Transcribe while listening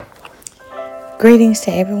Greetings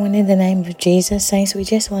to everyone in the name of Jesus. Saints, we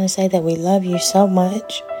just want to say that we love you so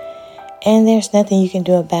much. And there's nothing you can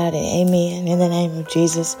do about it. Amen. In the name of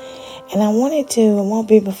Jesus. And I won't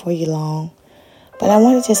be before you long, but I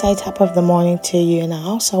wanted to say top of the morning to you. And I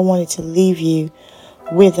also wanted to leave you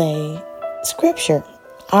with a scripture.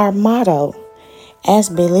 Our motto as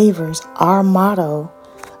believers, our motto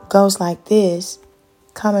goes like this,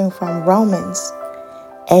 coming from Romans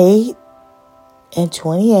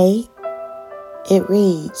 8:28. It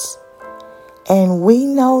reads, "And we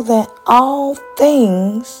know that all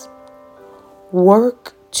things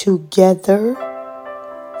work together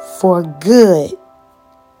for good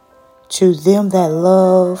to them that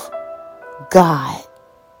love God,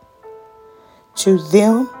 to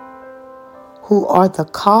them who are the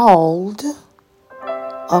called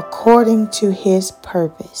according to His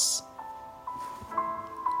purpose."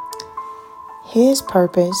 His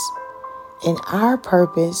purpose and our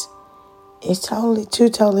purpose is two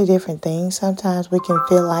totally different things. Sometimes we can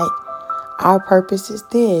feel like our purpose is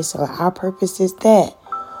this or our purpose is that.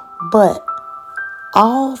 But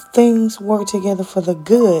all things work together for the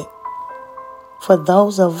good for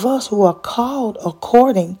those of us who are called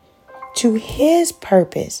according to His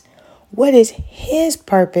purpose. What is His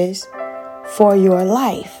purpose for your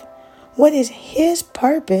life? What is His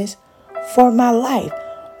purpose for my life?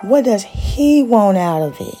 What does He want out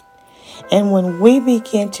of it? And when we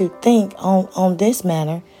begin to think on this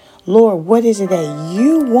manner, Lord, what is it that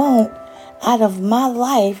you want out of my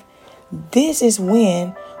life? This is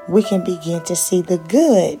when we can begin to see the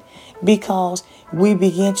good, because we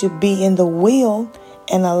begin to be in the will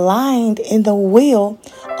and aligned in the will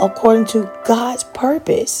according to God's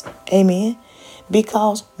purpose. Amen.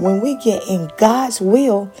 Because when we get in God's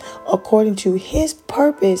will according to His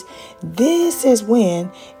purpose, this is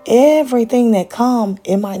when everything that comes,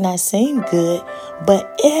 it might not seem good,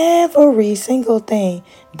 but every single thing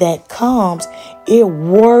that comes, it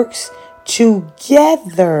works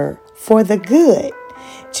together for the good.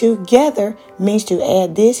 Together means to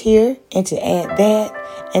add this here and to add that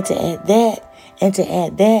and to add that and to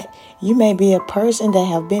add that. You may be a person that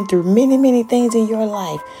have been through many, many things in your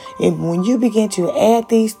life. And when you begin to add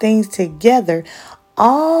these things together,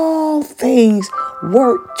 all things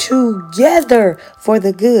work together for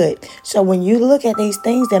the good. So when you look at these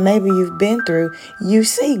things that maybe you've been through, you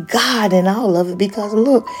see God in all of it, because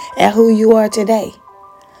look at who you are today.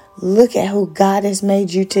 Look at who God has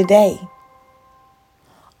made you today.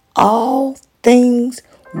 All things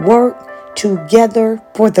work together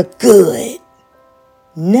for the good.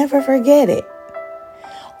 Never forget it.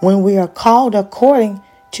 When we are called according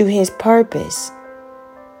to His purpose.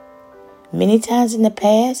 Many times in the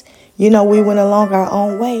past, we went along our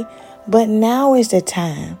own way. But now is the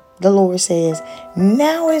time, the Lord says,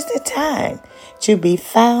 now is the time to be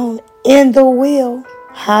found in the will.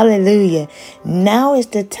 Hallelujah. Now is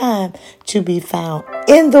the time to be found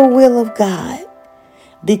in the will of God.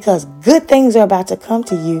 Because good things are about to come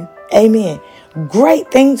to you. Amen. Great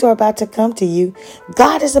things are about to come to you.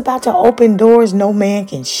 God is about to open doors no man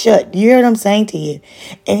can shut. You hear what I'm saying to you?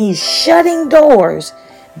 And He's shutting doors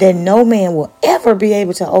that no man will ever be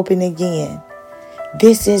able to open again.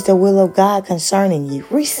 This is the will of God concerning you.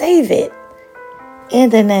 Receive it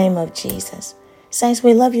in the name of Jesus. Saints,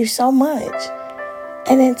 we love you so much.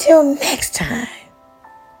 And until next time,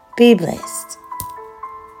 be blessed.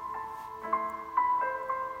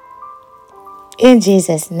 In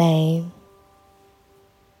Jesus' name.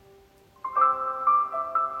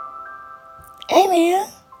 Amen.